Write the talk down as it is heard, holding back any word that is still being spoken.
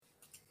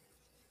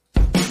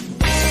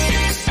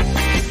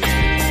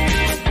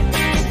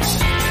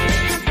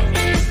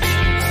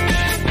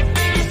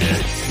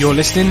You're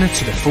listening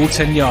to the Full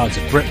 10 Yards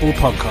of Britball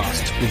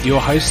podcast with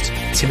your host,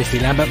 Timothy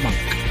Lambert-Monk.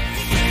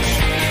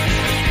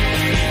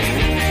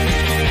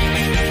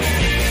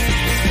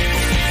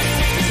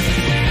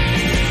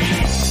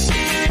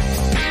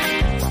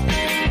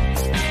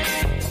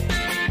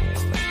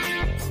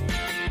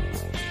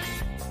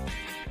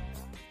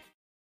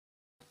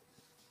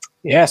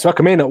 Yes,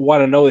 welcome in at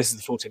one and all. This is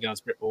the Full 10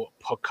 Yards Britball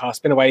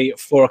podcast. Been away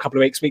for a couple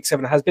of weeks. Week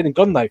 7 has been and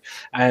gone though,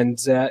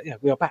 and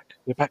we are back.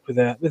 We're back with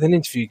an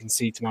interview. You can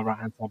see to my right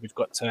hand side we've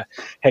got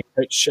head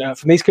coach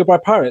from the East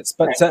Kilbride Pirates,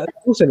 but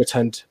also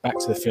returned back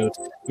to the field,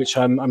 which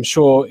I'm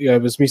sure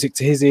was music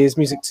to his ears,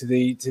 music to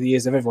the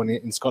ears of everyone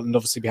in Scotland.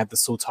 Obviously, we had the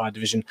Saltire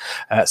division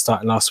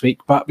starting last week,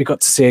 but we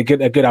got to see a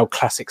good old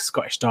classic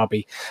Scottish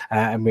derby,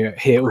 and we're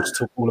here all to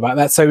talk all about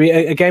that. So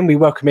we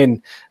welcome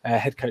in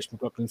head coach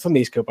McLaughlin from the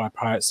East Kilbride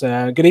Pirates.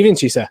 Good evening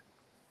to you, sir.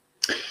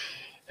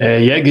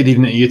 Good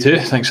evening to you too.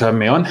 Thanks for having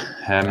me on.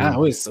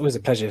 Always a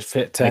pleasure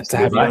to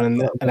have you on,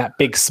 and that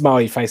big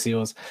smiley face of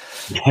yours.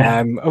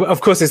 Yeah. Of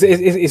course,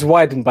 it's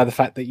widened by the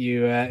fact that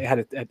you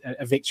had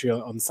a victory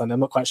on Sunday. I'm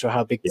not quite sure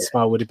how big the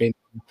smile would have been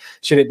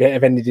should it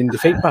have ended in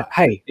defeat, but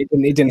hey, it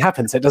didn't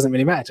happen, so it doesn't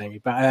really matter,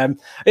 Jamie. But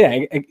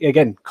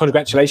again,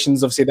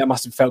 congratulations. Obviously, that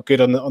must have felt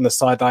good on the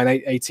sideline.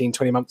 18,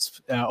 20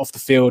 months off the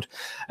field,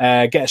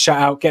 get a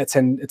shutout, get a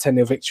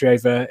 10-0 victory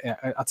over.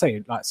 I'll tell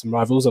you, like some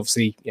rivals.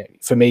 Obviously,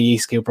 for me,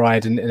 East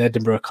Kilbride and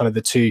Edinburgh are kind of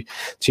the two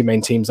main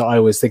teams that I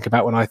always think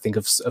about when I think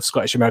of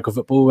Scottish American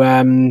football.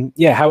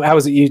 How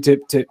was it you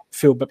to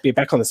feel be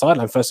back on the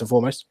sideline first and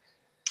foremost?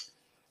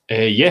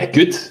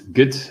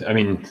 Good. I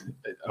mean,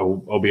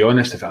 I'll be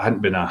honest. If it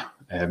hadn't been a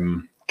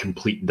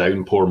complete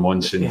downpour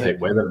monsoon type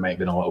weather, it might have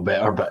been a little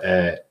better.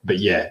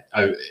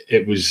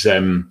 It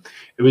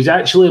was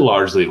actually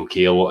largely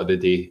okay a lot of the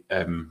day.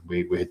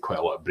 We had quite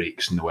a lot of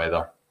breaks in the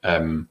weather,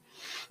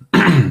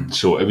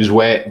 so it was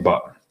wet,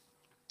 but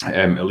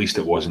at least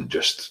it wasn't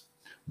just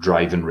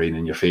driving rain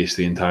in your face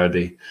the entire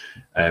day.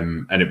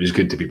 And it was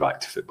good to be back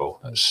to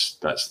football. That's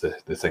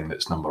the thing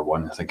that's number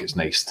one. I think it's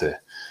nice to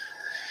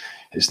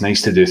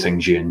do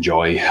things you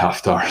enjoy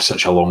after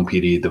such a long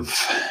period of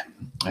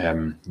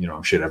I'm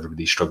sure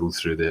everybody struggled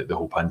through the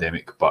whole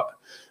pandemic, but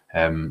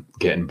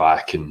getting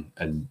back and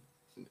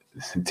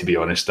to be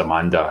honest,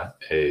 Amanda,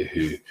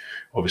 who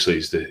obviously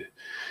is the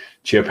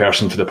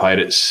chairperson for the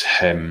Pirates,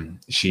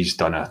 she's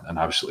done an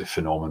absolutely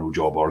phenomenal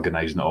job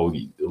organising it all.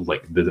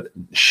 Like the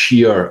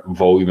sheer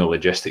volume of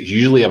logistics.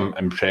 Usually I'm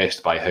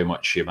impressed by how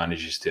much she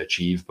manages to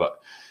achieve, but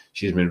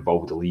she's been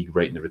involved with the league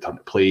writing the return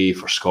to play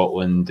for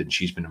Scotland, and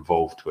she's been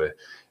involved with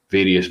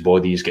various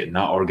bodies getting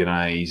that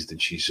organised,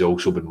 and she's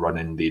also been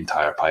running the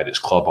entire Pirates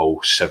club,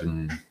 all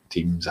 7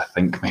 teams, I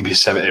think, maybe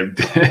 7.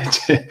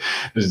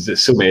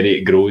 There's so many,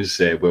 it grows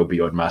well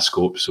beyond my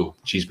scope. So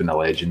she's been a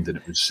legend, and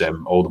it was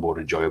all the more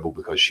enjoyable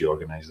because she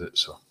organised it.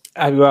 So.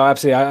 Well,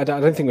 absolutely. I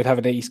don't think we'd have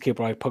an East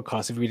Kilbride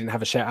podcast if we didn't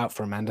have a shout out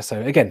for Amanda.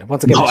 So again, a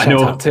shout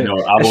out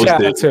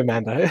to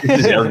Amanda.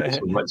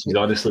 She's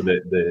honestly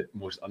the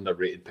most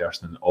underrated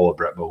person in all of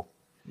Britball.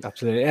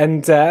 Absolutely.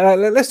 And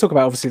let's talk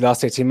about, obviously, the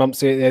last 18 months.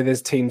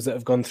 There's teams that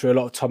have gone through a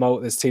lot of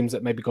tumult. There's teams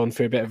that maybe gone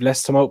through a bit of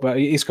less tumult. But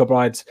East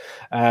Kilbride,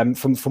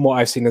 from what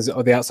I've seen as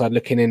on the outside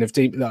looking in,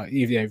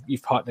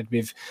 you've partnered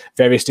with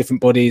various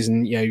different bodies,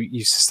 and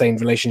you've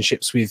sustained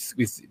relationships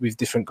with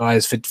different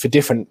guys for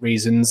different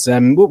reasons.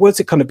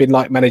 What's it kind of been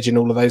like managing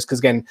all of those? Because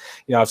again,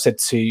 I've said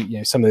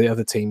to some of the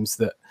other teams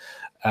that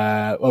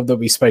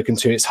we've spoken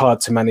to, it's hard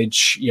to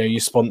manage your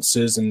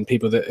sponsors and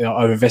people that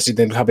are invested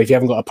in the club if you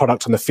haven't got a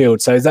product on the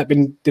field. So has that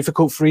been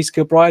difficult for East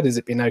Kilbride? Has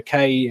it been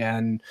okay?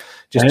 And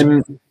just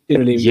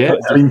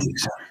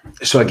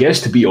so I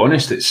guess, to be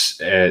honest, it's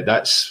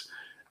that's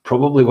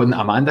probably one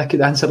that Amanda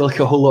could answer like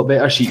a whole lot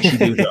better. She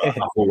did a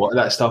whole lot of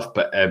that stuff,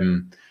 but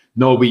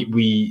no,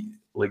 we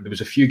like, there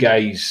was a few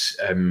guys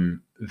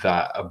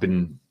that have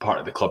been part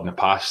of the club in the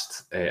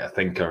past. I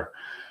think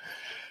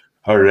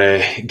our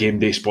game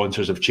day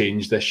sponsors have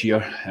changed this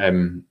year,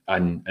 and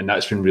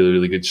that's been really,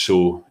 really good.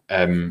 So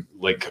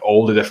like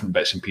all the different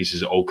bits and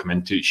pieces that all come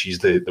into it, she's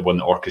the one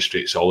that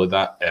orchestrates all of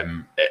that.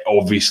 It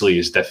obviously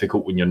is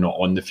difficult when you're not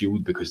on the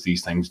field, because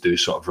these things do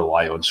sort of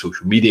rely on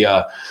social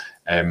media.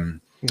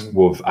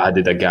 We've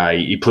added a guy,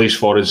 he plays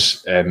for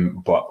us,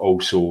 but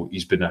also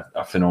he's been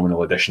a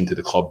phenomenal addition to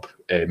the club,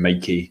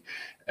 Mikey,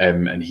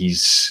 and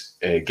he's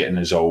getting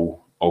us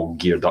all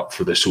geared up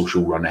for the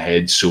social run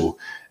ahead. So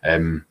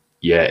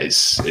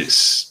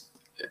it's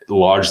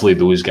largely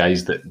those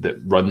guys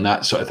that run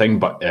that sort of thing.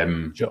 But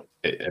sure.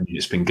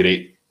 It's been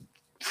great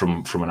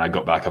from when I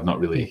got back. I've not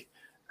really,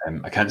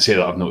 I can't say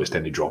that I've noticed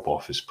any drop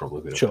off. Is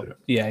probably where sure.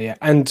 Yeah.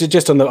 And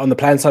just on the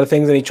plan side of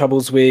things, any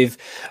troubles with?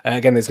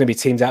 Again, there's going to be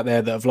teams out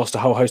there that have lost a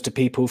whole host of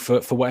people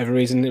for whatever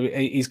reason.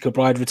 East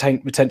Kilbride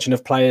retention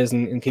of players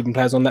and keeping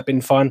players on, that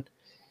been fine?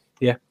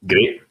 Yeah,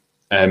 great.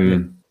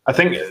 I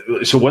think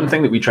so. One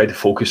thing that we tried to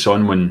focus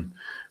on when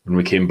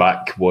we came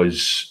back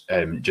was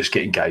just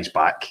getting guys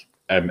back.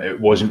 It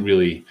wasn't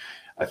really,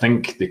 I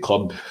think the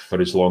club, for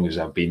as long as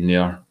I've been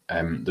there,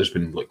 there's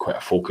been like quite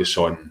a focus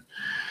on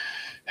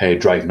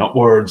driving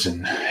upwards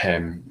and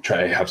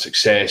try to have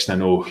success.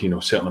 And I know,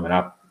 certainly when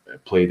I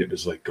played, it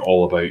was like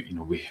all about,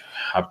 we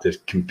have to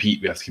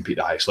compete at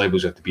the highest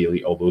levels, we have to be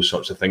elite, all those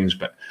sorts of things.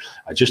 But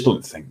I just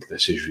don't think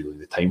this is really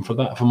the time for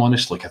that, if I'm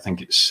honest. Like, I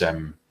think it's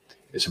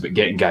about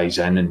getting guys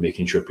in and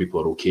making sure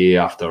people are okay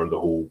after the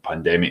whole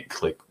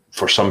pandemic. Like,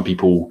 for some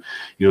people,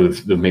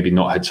 they've maybe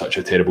not had such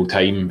a terrible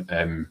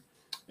time.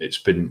 It's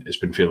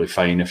been fairly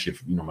fine if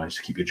you've managed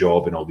to keep your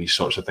job and all these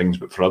sorts of things.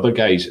 But for other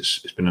guys,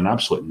 it's been an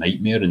absolute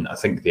nightmare. And I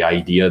think the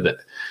idea that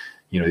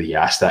you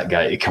ask that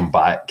guy to come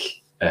back,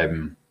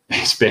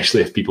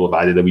 especially if people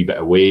have added a wee bit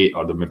of weight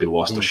or they've maybe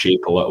lost their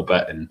shape a little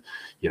bit, and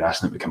you're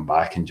asking them to come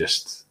back and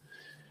just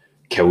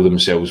kill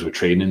themselves with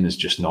training, is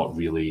just not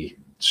really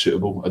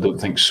suitable. I don't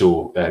think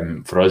so.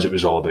 For us, it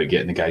was all about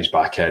getting the guys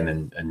back in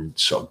and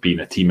sort of being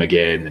a team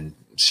again and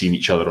seeing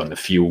each other on the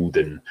field.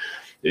 And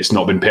it's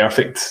not been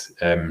perfect.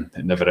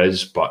 It never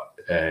is, but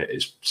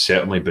it's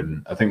certainly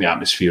been, I think the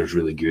atmosphere is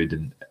really good.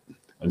 And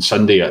on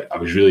Sunday, I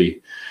was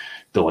really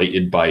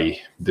delighted by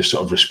the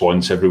sort of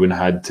response everyone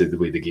had to the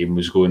way the game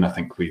was going. I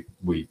think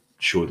we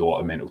showed a lot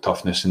of mental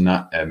toughness in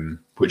that,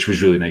 which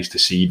was really nice to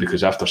see,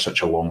 because after such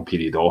a long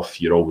period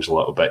off, you're always a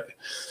little bit,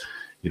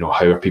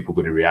 how are people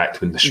going to react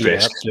when the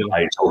stress,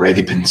 it's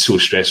already been so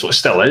stressful. It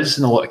still is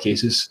in a lot of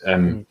cases.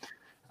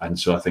 And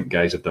so I think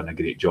guys have done a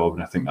great job,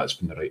 and I think that's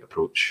been the right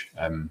approach.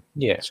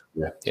 Good.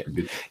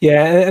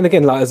 Yeah, and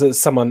again, like as a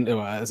southerner,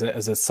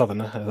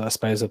 I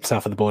suppose, I'm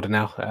south of the border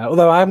now.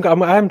 Although I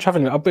am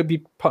travelling, I'll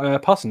be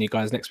passing you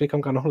guys next week.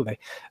 I'm going on holiday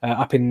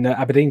up in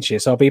Aberdeenshire,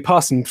 so I'll be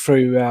passing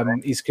through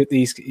the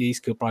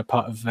East Kilbride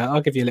part of.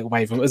 I'll give you a little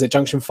wave. Was it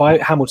Junction 5?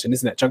 Hamilton,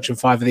 isn't it? Junction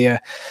 5 of the.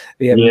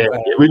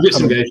 We've got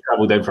some guys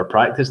travel down for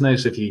practice now,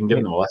 so if you can give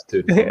them a list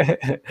too.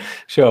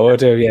 Sure, we'll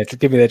do. Yeah,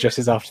 give me their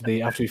addresses after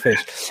we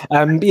finish.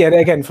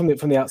 Again, from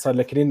the outside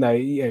looking in,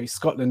 though,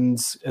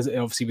 Scotland,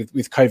 obviously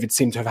with COVID,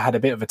 seemed to have had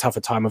a bit of a tougher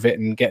time of it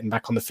and getting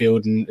back on the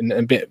field and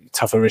a bit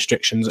tougher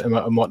restrictions and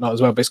whatnot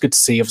as well. But it's good to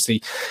see,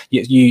 obviously,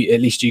 you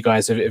at least you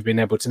guys have been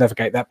able to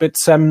navigate that.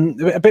 But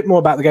a bit more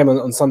about the game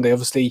on Sunday.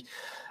 Obviously,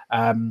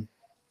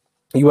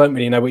 you won't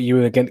really know what you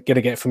were going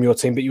to get from your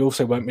team, but you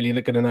also weren't really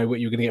going to know what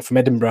you were going to get from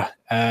Edinburgh.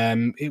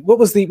 What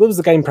was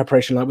the game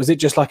preparation like? Was it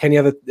just like any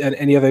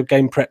other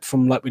game prep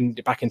from like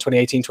back in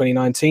 2018,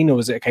 2019, or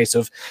was it a case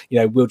of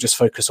we'll just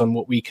focus on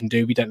what we can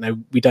do? We don't know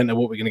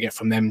what we're going to get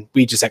from them.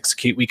 We just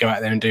execute. We go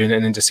out there and do it,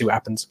 and then just see what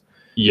happens.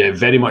 Yeah,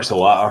 very much the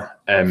latter.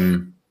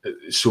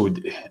 So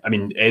I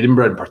mean,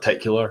 Edinburgh in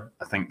particular,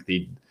 I think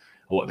a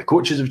lot of the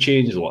coaches have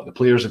changed, a lot of the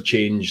players have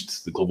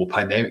changed. The global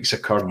pandemic's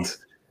occurred.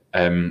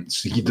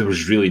 So there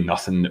was really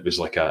nothing that was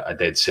like a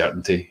dead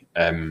certainty.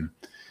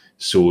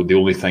 So the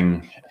only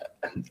thing,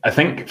 I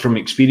think from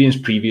experience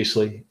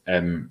previously,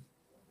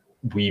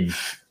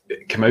 we've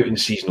come out in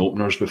season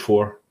openers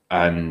before,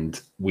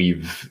 and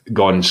we've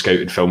gone and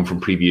scouted film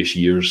from previous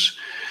years.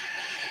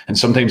 And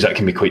sometimes that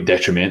can be quite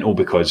detrimental,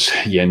 because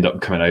you end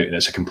up coming out and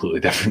it's a completely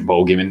different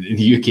ballgame. In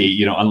the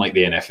UK, unlike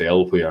the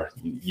NFL, where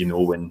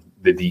when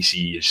the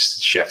DC is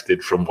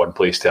shifted from one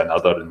place to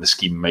another and the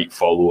scheme might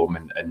follow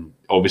them, and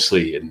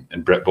obviously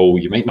in Brit Ball,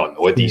 you might not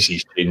know a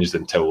DC's changed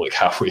until like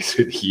halfway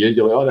through the year.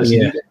 You're like, oh, that's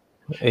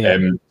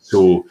needed.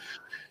 So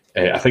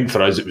I think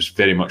for us, it was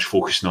very much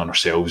focusing on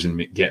ourselves and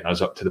getting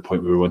us up to the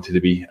point where we wanted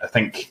to be. I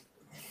think,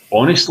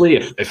 honestly,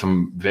 if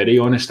I'm very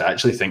honest, I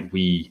actually think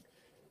we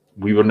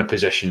were in a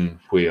position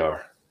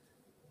where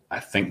I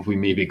think we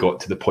maybe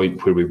got to the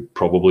point where we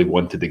probably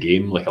wanted the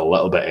game like a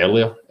little bit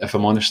earlier, if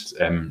I'm honest.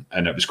 And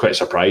it was quite a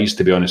surprise,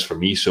 to be honest, for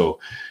me. So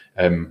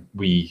there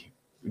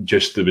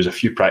was a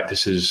few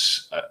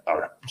practices,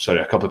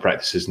 a couple of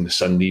practices in the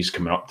Sundays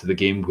coming up to the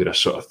game where I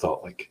sort of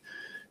thought, like,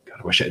 God,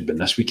 I wish it had been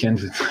this weekend.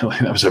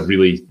 That was a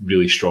really,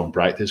 really strong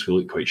practice. We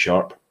looked quite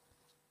sharp.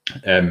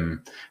 And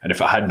if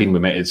it had been, we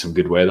might have had some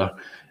good weather.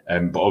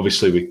 But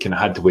obviously we kind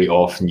of had to wait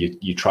off, and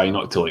you try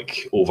not to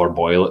like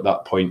overboil at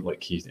that point.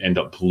 Like, you end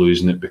up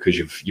losing it because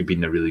you've been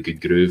in a really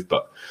good groove.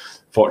 But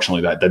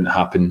fortunately that didn't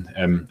happen.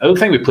 I don't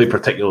think we played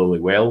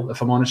particularly well,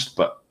 if I'm honest,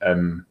 but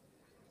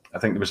I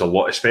think there was a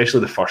lot,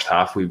 especially the first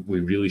half, we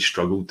really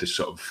struggled to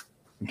sort of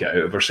get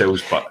out of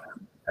ourselves. But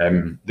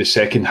the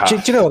second half,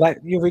 do you know that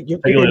you're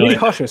really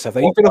harsh on yourself?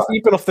 You've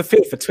been off the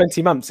field for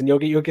 20 months, and you're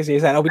getting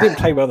saying, "Oh, we didn't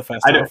play well the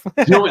first half."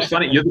 You know what's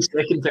funny? You're the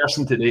second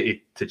person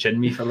today to chin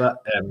me for that.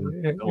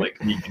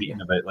 Like me greeting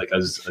about like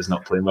us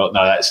not playing well.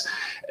 No, that's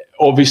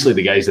obviously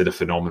the guys did a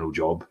phenomenal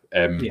job.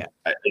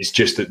 It's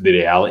just that the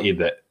reality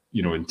that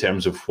in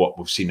terms of what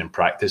we've seen in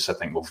practice, I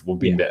think we've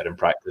been better in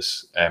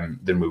practice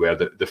than we were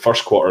the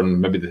first quarter, and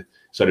maybe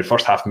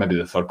first half, maybe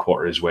the third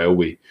quarter as well.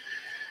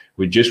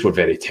 We just were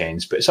very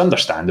tense, but it's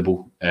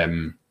understandable.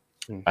 And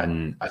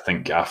I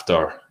think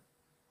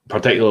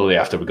particularly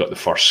after we got the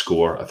first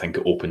score, I think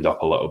it opened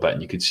up a little bit,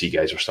 and you could see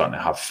guys were starting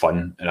to have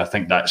fun. And I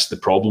think that's the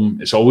problem.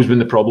 It's always been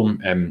the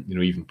problem,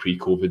 even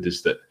pre-COVID,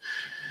 is that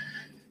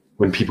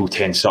when people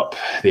tense up,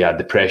 they add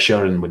the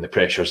pressure, and when the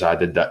pressure's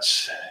added,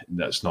 that's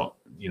not,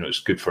 it's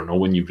good for no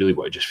one. You really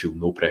want to just feel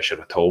no pressure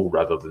at all,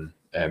 rather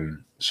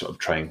than sort of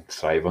try and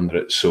thrive under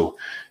it. So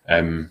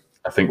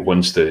I think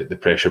once the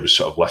pressure was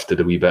sort of lifted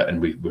a wee bit and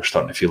we were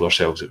starting to feel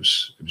ourselves, it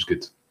was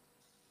good.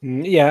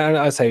 Yeah, and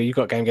I say you've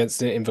got a game against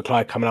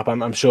Inverclyde coming up.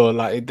 I'm sure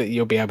like that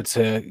you'll be able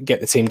to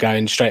get the team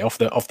going straight off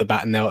the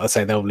bat, and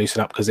they'll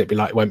loosen up because it'd be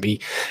like won't be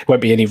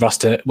any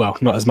rust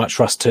not as much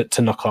rust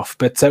to knock off.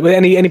 But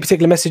any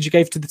particular message you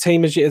gave to the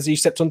team as you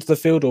stepped onto the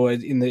field or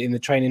in the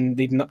training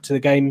leading up to the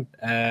game?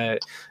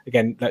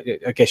 Again,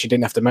 I guess you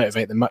didn't have to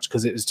motivate them much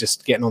because it was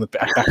just getting on the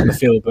back on the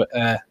field. But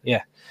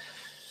yeah.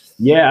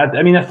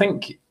 I mean, I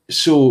think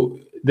so.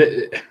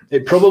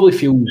 It probably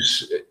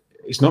feels.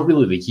 It's not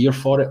really the year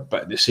for it,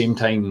 but at the same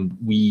time,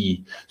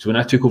 when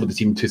I took over the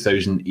team in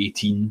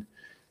 2018,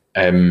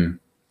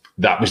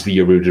 that was the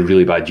year we had a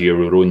really bad year.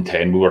 We were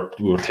 0-10.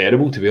 We were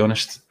terrible, to be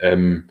honest.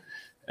 And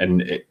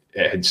it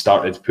had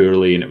started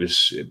poorly, and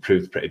it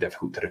proved pretty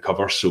difficult to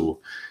recover. So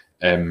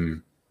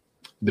the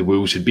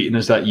Wolves had beaten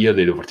us that year;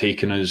 they'd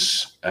overtaken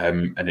us,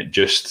 and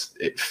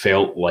it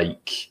felt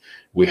like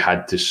we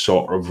had to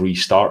sort of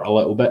restart a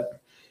little bit.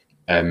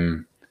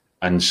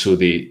 And so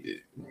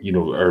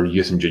our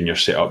youth and junior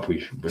setup,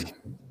 we've been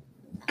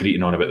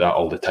greeting on about that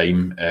all the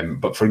time,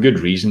 but for good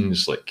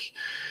reasons, like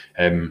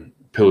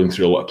pulling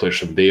through a lot of players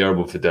from there.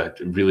 We've had a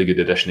really good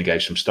addition of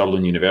guys from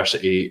Stirling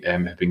University,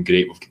 have been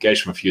great. We've got guys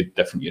from a few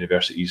different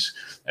universities,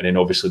 and then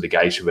obviously the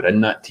guys who were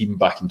in that team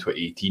back in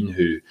 2018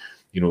 who,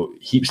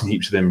 heaps and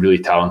heaps of them really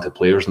talented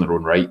players in their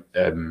own right,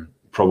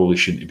 probably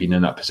shouldn't have been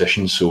in that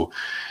position. So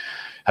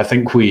I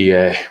think we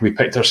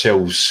picked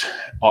ourselves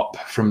up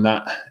from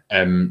that.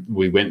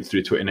 We went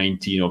through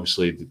 2019.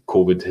 Obviously, the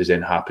COVID has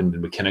then happened,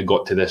 and we kind of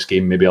got to this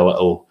game maybe a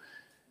little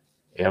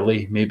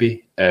early.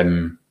 Maybe I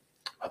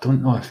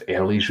don't know if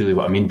early is really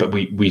what I mean, but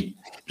we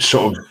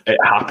sort of, it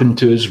happened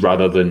to us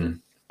rather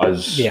than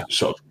us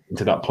sort of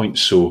into that point.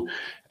 So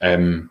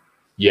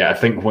I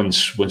think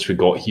once we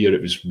got here,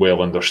 it was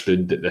well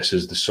understood that this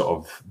is the sort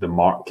of the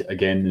mark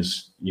again,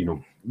 is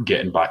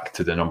getting back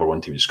to the number one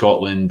team in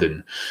Scotland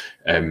and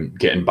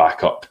getting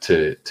back up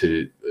to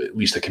at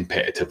least a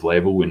competitive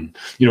level. And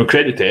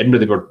credit to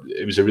Edinburgh,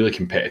 it was a really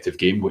competitive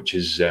game, which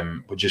is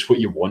what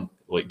you want.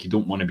 Like, you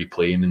don't want to be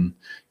playing in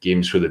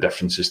games where the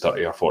difference is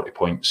 30 or 40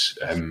 points.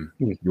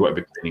 You want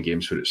to be playing in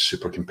games where it's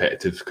super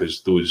competitive,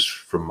 because those,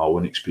 from my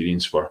own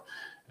experience, were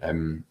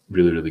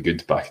really, really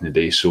good back in the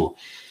day. So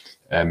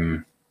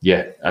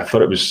I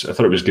thought it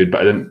was good,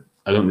 but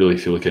I don't really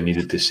feel like I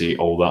needed to say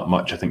all that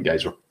much. I think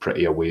guys were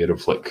pretty aware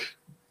of like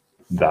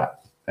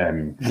that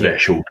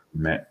threshold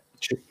met.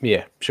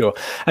 Yeah, sure.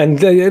 And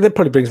that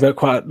probably brings me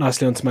quite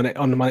nicely onto my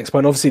next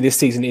point. Obviously, this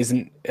season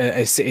isn't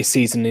a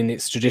season in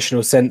its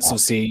traditional sense.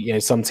 Obviously,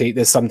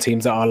 there's some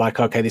teams that are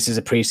like, okay, this is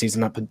a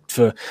pre-season up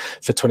for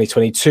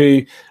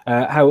 2022.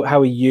 How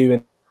are you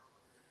and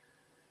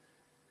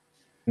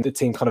the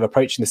team kind of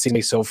approaching the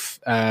season of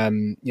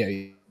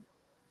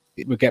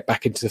we'll get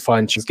back into the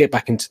fine tunes, get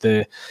back into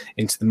the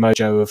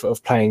mojo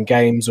of playing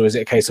games, or is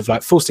it a case of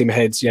like full steam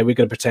ahead? We're going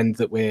to pretend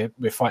that we're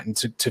fighting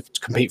to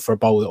compete for a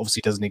bowl that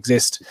obviously doesn't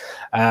exist.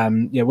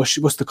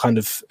 What's the kind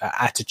of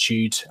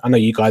attitude? I know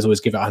you guys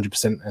always give it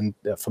 100%, and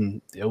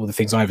from all the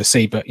things I ever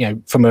see, but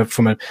from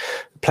a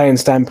playing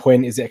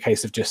standpoint, is it a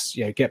case of just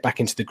get back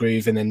into the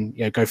groove and then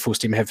go full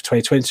steam ahead for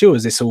 2022, or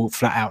is this all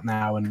flat out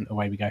now and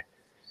away we go?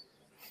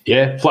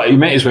 Yeah, you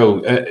might as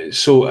well.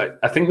 So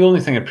I think the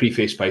only thing I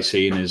preface by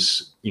saying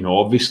is,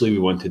 obviously we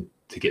wanted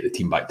to get the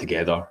team back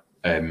together,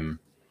 and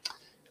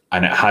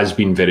it has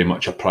been very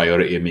much a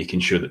priority of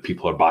making sure that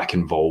people are back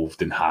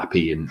involved and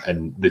happy,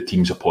 and the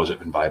team's a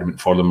positive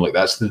environment for them. Like,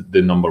 that's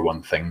the number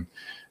one thing.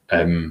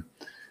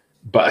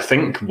 But I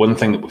think one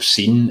thing that we've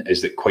seen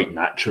is that quite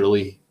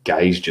naturally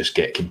guys just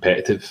get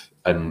competitive,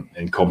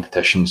 and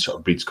competition sort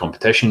of breeds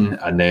competition,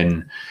 and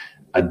then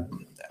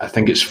I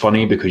think it's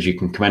funny because you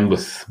can come in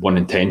with one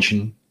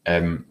intention,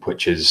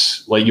 which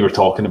is like you were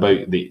talking about.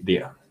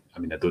 I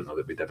mean, I don't know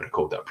that we'd ever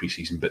called that a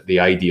pre-season, but the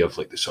idea of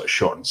like the sort of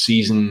shortened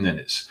season, and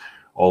it's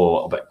all a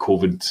little bit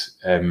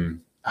COVID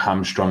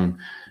hamstrung.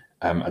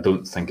 I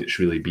don't think it's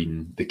really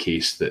been the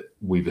case that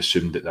we've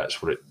assumed that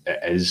that's what it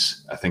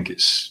is. I think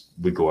it's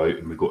we go out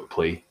and we go to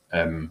play,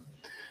 and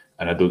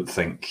I don't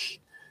think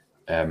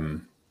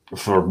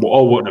for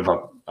all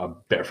whatever. A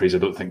better phrase, I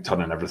don't think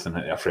turning everything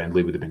into a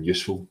friendly would have been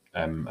useful.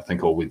 I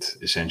think all we'd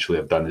essentially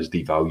have done is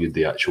devalued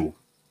the actual,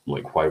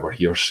 like, why we're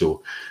here.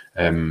 So,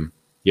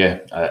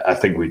 I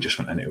think we just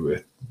went into it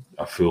with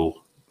a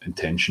full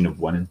intention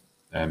of winning.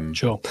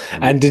 Sure.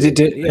 And did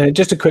it?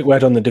 Just a quick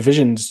word on the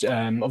divisions.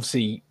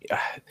 Obviously,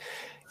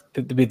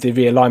 with the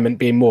realignment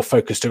being more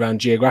focused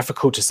around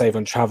geographical to save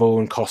on travel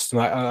and cost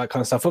and that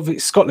kind of stuff.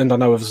 Scotland, I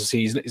know,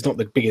 obviously, is not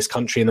the biggest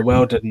country in the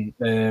world,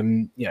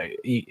 and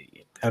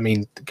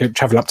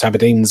travel up to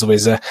Aberdeen is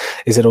always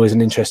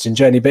an interesting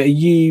journey. But were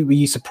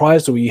you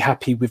surprised, or were you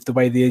happy with the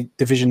way the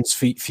divisions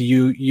for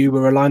you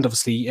were aligned?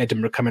 Obviously,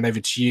 Edinburgh coming over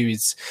to you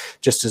is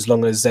just as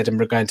long as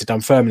Edinburgh going to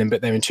Dunfermline,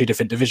 but they're in two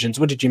different divisions.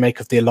 What did you make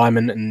of the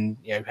alignment? And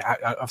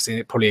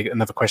obviously, probably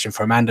another question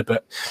for Amanda,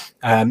 but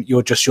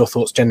your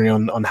thoughts generally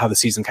on how the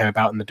season came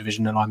about and the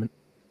division alignment.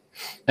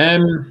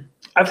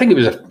 I think it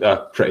was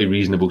a pretty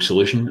reasonable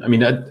solution. I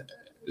mean,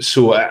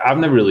 So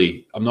I'm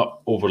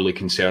not overly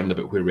concerned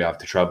about where we have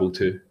to travel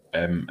to.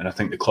 And I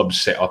think the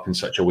club's set up in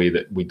such a way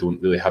that we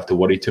don't really have to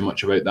worry too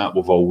much about that.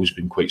 We've always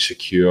been quite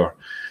secure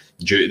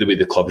due to the way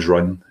the club's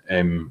run,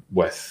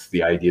 with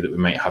the idea that we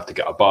might have to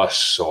get a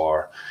bus,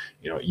 or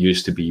it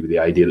used to be with the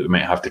idea that we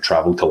might have to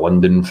travel to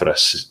London for a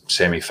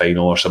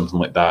semi-final or something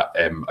like that,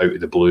 out of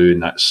the blue,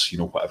 and that's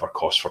whatever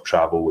cost for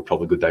travel. We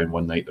probably go down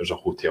one night, there's a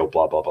hotel,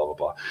 blah blah blah blah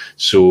blah.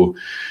 So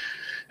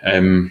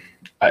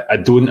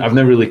I've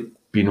never really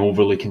been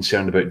overly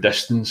concerned about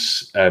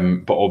distance,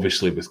 but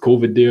obviously with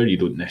COVID there, you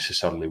don't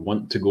necessarily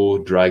want to go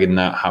dragging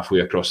that halfway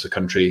across the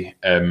country.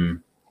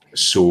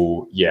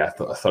 So yeah, I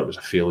thought it was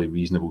a fairly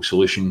reasonable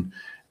solution.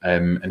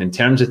 And in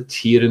terms of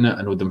tiering it,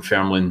 I know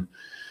Dunfermline,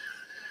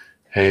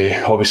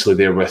 obviously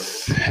they're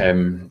with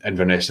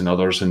Inverness and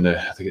others in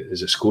I think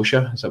is it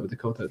Scotia? Is that what they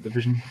call that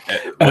division?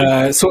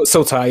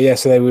 Saltire, yeah.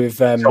 So they were with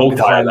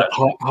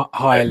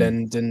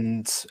Highland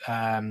and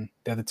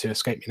the other two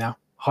escape me now.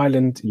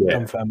 Highland, yeah.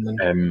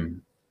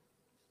 Dunfermline.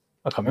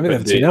 I can't remember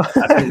the other two now.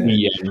 I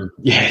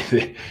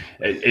think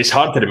it's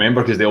hard to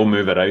remember because they all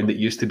move around. It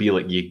used to be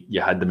like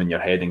you had them in your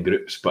head in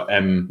groups, but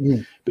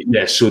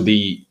yeah. So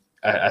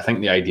I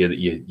think the idea that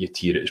you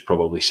tier it is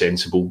probably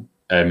sensible,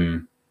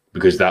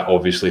 because that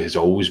obviously has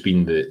always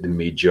been the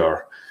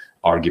major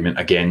argument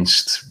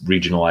against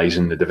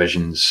regionalising the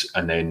divisions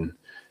and then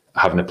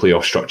having a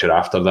playoff structure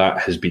after that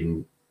has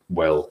been,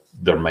 well,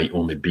 there might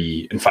only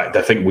be. In fact,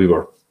 I think we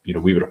were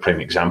a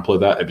prime example of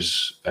that. It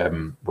was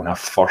when I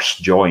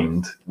first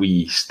joined,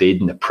 we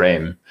stayed in the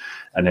Prem,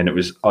 and then it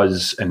was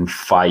us and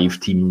 5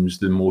 teams,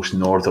 the most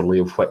northerly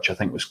of which I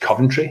think was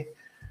Coventry.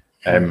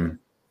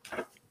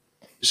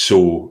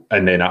 So,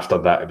 and then after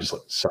that, it was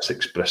like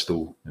Sussex,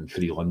 Bristol, and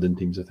 3 London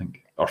teams, I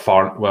think, or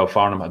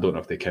Farnham. I don't know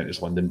if they count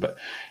as London, but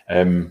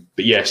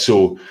yeah.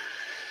 So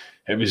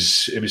it was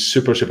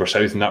super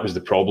south, and that was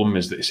the problem,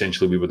 is that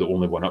essentially we were the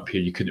only one up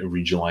here. You couldn't have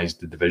regionalised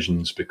the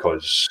divisions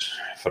because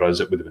for us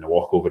it would have been a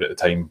walkover at the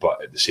time,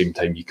 but at the same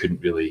time you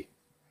couldn't really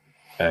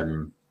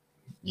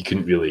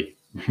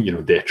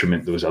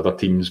detriment those other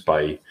teams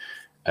by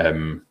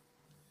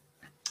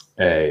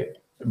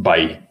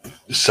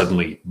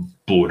suddenly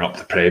blowing up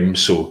the Prem.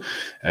 So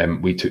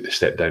we took the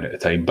step down at the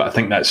time, but I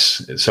think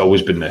it's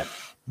always been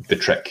the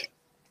trick.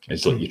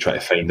 It's like you try to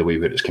find a way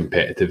where it's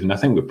competitive, and I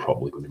think we're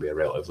probably going to be a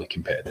relatively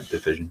competitive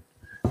division.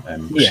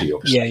 We'll see,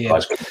 obviously.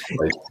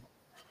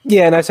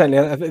 Yeah, no,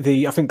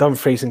 certainly. I think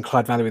Dumfries and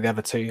Clyde Valley were the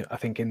other two. I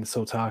think in the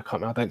Saltire,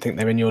 I don't think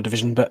they're in your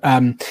division, but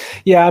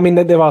yeah, I mean,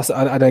 there are.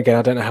 I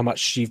don't know how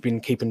much you've been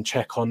keeping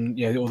check on,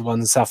 all the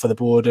ones south of the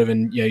border,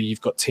 and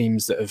you've got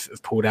teams that have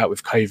pulled out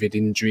with COVID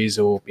injuries,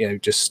 or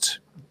just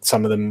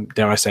some of them,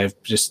 dare I say, have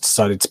just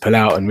decided to pull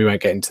out, and we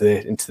won't get into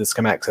the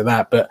schematics of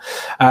that, but.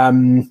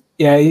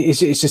 Yeah, it's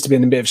just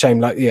been a bit of a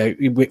shame. Like,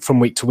 from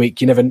week to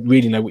week, you never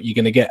really know what you're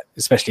going to get,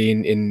 especially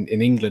in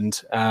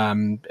England.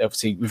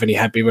 Obviously, we're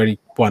only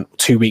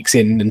 2 weeks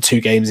in and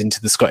 2 games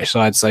into the Scottish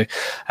side, so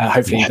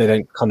hopefully they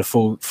don't kind of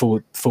fall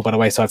by the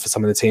wayside for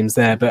some of the teams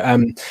there. But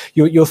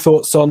your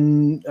thoughts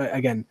on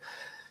again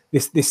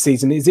this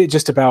season? Is it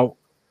just about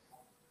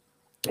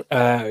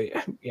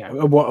at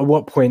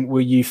what point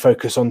will you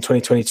focus on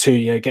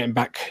 2022? Getting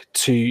back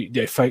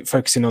to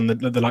focusing on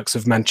the likes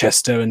of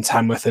Manchester and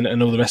Tamworth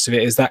and all the rest of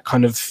it. Is that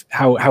kind of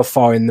how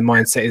far in the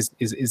mindset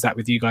is that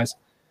with you guys?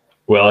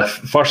 Well,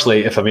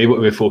 firstly, if I'm able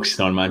to be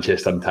focusing on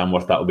Manchester and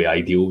Tamworth, that will be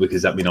ideal,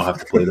 because that means I'll have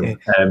to play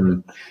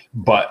them.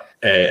 But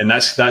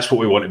that's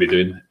what we want to be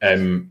doing.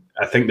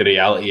 I think the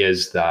reality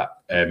is that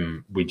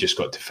we just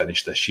got to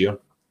finish this year.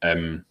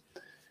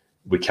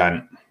 We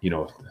can't,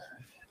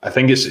 I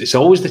think it's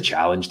always the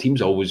challenge. You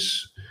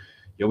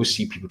always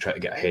see people try to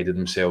get ahead of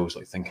themselves,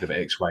 like thinking about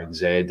X, Y, and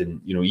Z.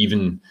 And,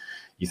 even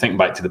you think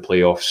back to the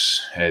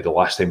playoffs, the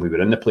last time we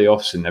were in the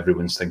playoffs, and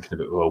everyone's thinking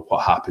about, well,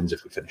 what happens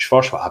if we finish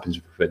first? What happens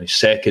if we finish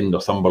second?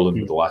 Northumberland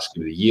with the last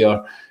game of the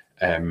year.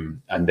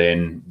 And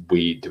then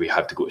do we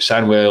have to go to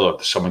Sandwell, or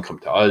does someone come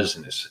to us?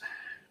 And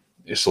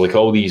it's like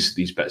all these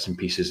bits and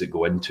pieces that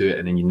go into it.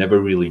 And then you never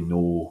really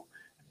know,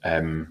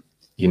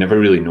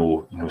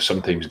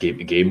 sometimes game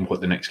to game,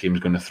 what the next game is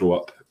going to throw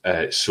up.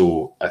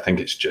 So I think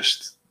it's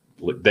just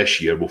like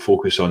this year, we'll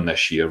focus on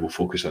this year. We'll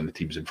focus on the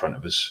teams in front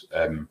of us.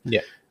 And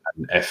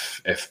I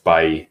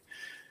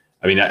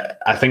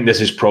think this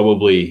is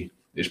probably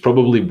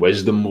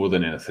wisdom more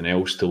than anything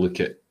else to look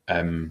at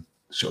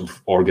sort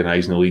of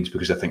organising the leagues,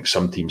 because I think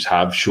some teams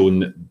have shown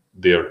that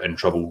they're in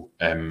trouble,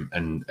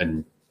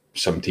 and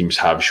some teams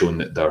have shown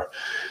that they're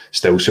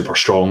still super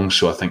strong.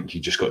 So I think you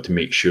just got to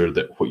make sure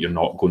that what you're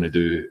not going to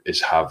do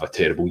is have a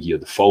terrible year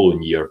the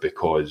following year,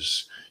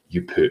 because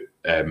you put,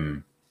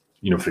 for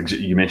example,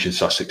 you mentioned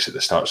Sussex at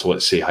the start. So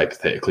let's say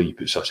hypothetically you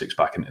put Sussex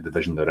back into the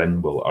division they're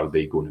in. Well, are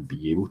they going to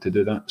be able to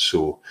do that?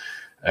 So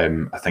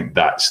I think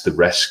that's the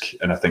risk.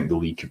 And I think the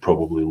league could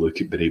probably look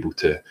at being able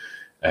to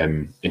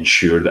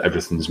ensure that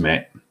everything's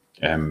met.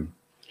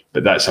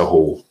 But that's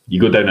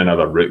you go down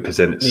another route, because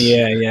then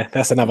it's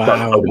that's another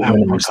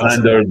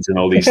standards and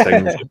all these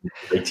things,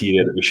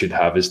 criteria that we should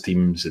have as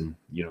teams, and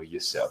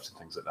youth setups and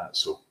things like that.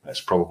 So that's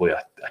probably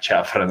a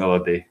chat for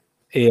another day.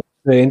 Yeah.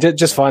 And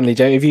just finally,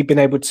 Joe, have you been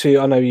able to?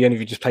 I know you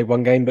only just played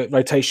one game, but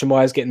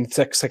rotation-wise, getting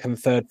second,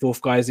 third,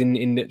 fourth guys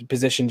in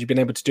positions, you've been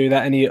able to do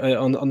that any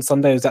on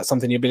Sunday? Is that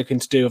something you'll be looking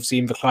to do?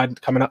 Obviously, Inverclyde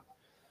coming up.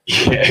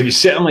 Yeah, it was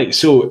certainly.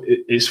 So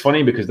it's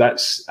funny because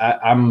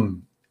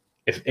I'm.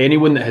 If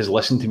anyone that has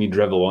listened to me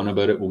drivel on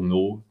about it will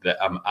know that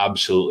I'm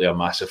absolutely a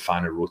massive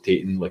fan of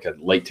rotating. Like, I'd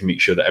like to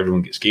make sure that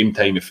everyone gets game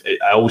time.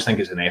 I always think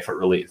it's an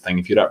effort-related thing.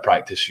 If you're at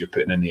practice, you're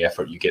putting in the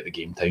effort, you get the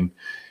game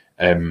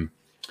time.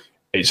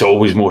 It's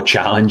always more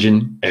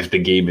challenging if the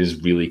game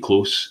is really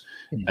close.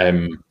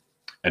 And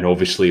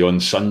obviously on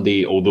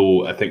Sunday,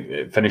 although I think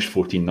it finished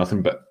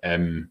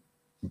 14-0,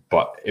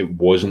 but it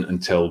wasn't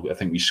until I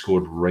think we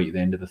scored right at the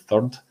end of the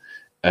third.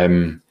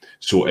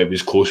 So it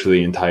was close for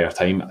the entire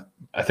time.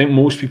 I think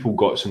most people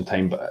got some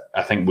time, but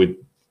I think we'd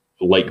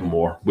like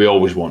more. We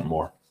always want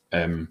more.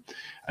 And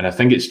I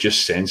think it's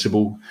just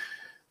sensible.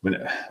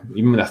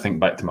 Even when I think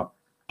back to my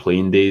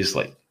playing days,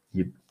 like,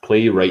 you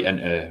play right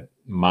into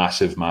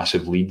massive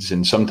leads,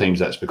 and sometimes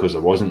that's because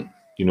there wasn't,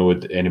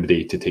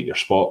 anybody to take your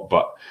spot.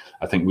 But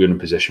I think we're in a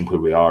position where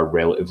we are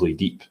relatively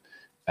deep.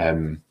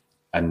 And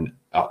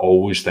I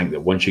always think that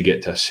once you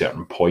get to a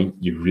certain point,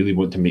 you really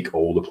want to make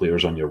all the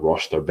players on your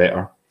roster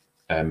better.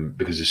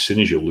 Because as soon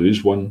as you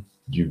lose one,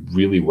 you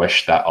really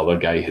wish that other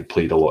guy had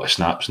played a lot of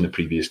snaps in the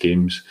previous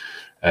games.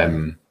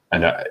 And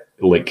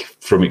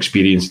from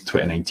experience in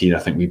 2019, I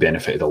think we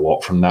benefited a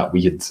lot from that.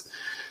 We had,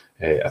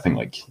 I think,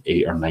 like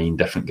 8 or 9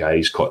 different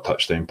guys caught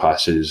touchdown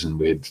passes, and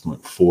we had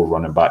like 4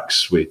 running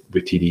backs with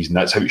TDs, and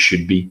that's how it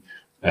should be.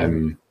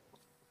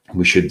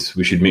 We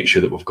should make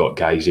sure that we've got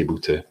guys able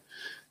to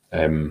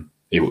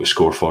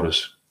score for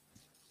us.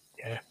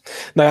 Yeah,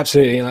 no,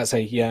 absolutely. And I'd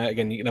say, yeah,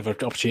 again, you can have an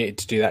opportunity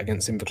to do that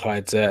against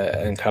Inverclyde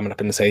and coming up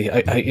and say,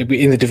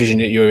 in the division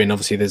that you're in,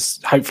 obviously,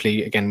 there's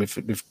hopefully, again,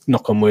 with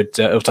knock on wood,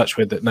 or touch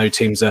wood, that no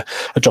teams are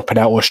dropping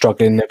out or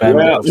struggling.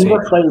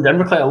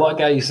 Inverclyde, a lot of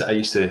guys that I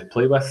used to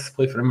play for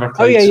Inverclyde.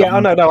 Oh, yeah.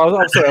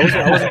 I'm sorry.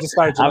 I wasn't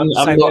disparaging. I'm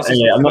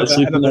not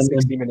sleeping another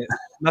 60 minutes.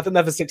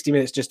 Another 60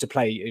 minutes just to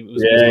play.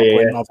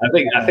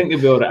 I think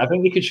they'll be all right. I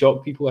think they could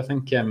shock people. I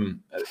think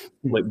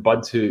like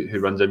Bud, who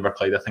runs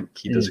Inverclyde, I think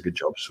he does a good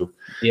job. So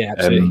yeah,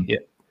 absolutely.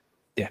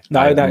 Yeah.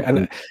 No.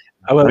 And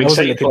I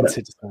wasn't looking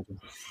to disparage him.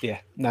 Yeah.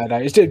 No.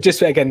 It's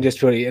just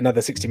really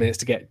another 60 minutes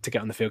to get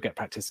on the field, get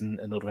practice, and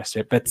all the rest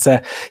of it.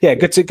 But yeah,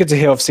 good to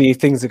hear. Obviously,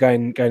 things are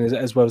going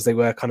as well as they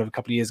were kind of a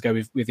couple of years ago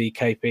with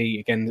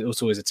EKP. Again,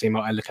 also is a team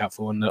I look out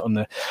for on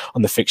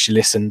the fixture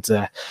list, and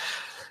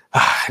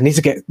I need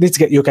to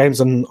get your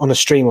games on a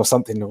stream or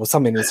something in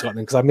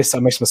Scotland, because I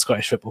miss my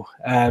Scottish football.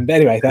 But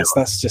anyway, that's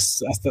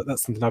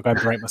something I'll go and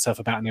berate myself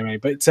about anyway.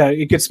 But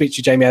good to speak to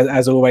you, Jamie,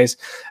 as always.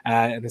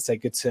 And I say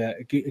good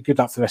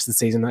luck for the rest of the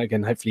season.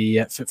 Again,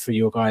 hopefully for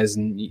your guys,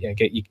 and you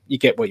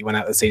get what you want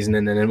out of the season,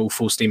 and then all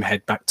full steam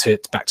ahead back to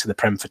the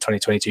Prem for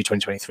 2022,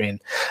 2023,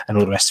 and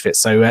all the rest of it.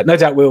 So no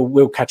doubt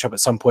we'll catch up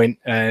at some point,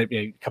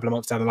 a couple of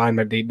months down the line,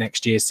 maybe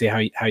next year, see how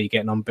you're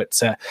getting on. But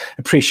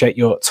appreciate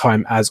your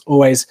time as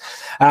always.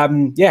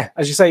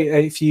 As you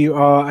say, if you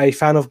are a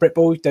fan of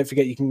Britball, don't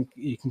forget you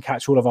can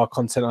catch all of our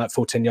content at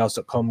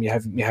 410yards.com. You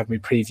have me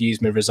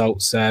previews, my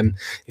results.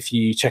 If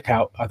you check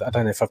out, I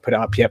don't know if I've put it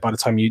up yet by the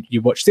time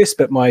you watch this,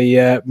 but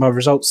my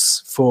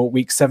results for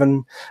week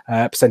 7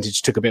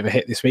 percentage took a bit of a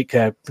hit this week,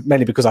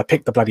 mainly because I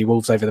picked the bloody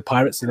Wolves over the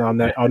Pirates, and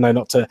I know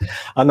not to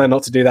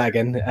do that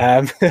again.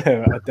 I'd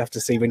have to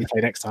see when you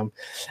play next time.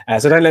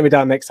 So don't let me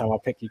down next time. I'll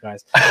pick you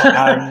guys.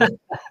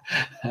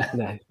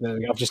 No,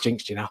 I've just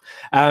jinxed you now.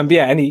 But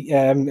yeah,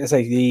 as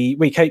I say, the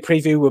week 8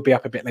 preview will be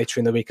up a bit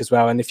later in the week as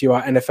well. And if you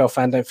are an NFL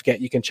fan, don't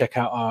forget you can check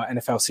out our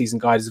NFL season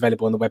guide. Is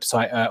available on the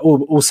website.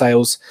 All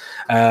sales,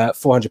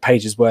 400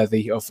 pages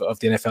worthy of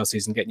the NFL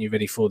season, getting you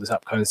ready for this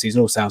upcoming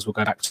season. All sales will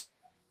go back to,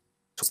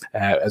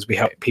 as we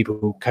help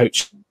people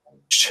coach,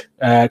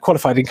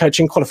 qualified in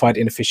coaching, qualified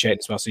in officiating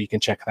as well. So you can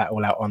check that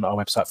all out on our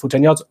website,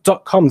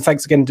 410yards.com.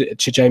 Thanks again to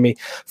Jamie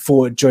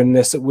for joining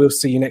us. We'll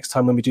see you next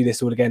time when we do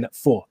this all again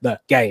for the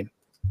game.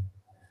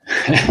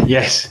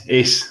 Yes,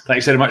 Ace.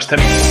 Thanks very much, Tim.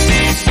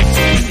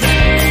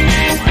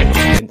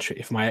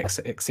 If my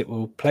exit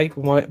will play,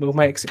 will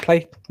my exit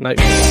play? No.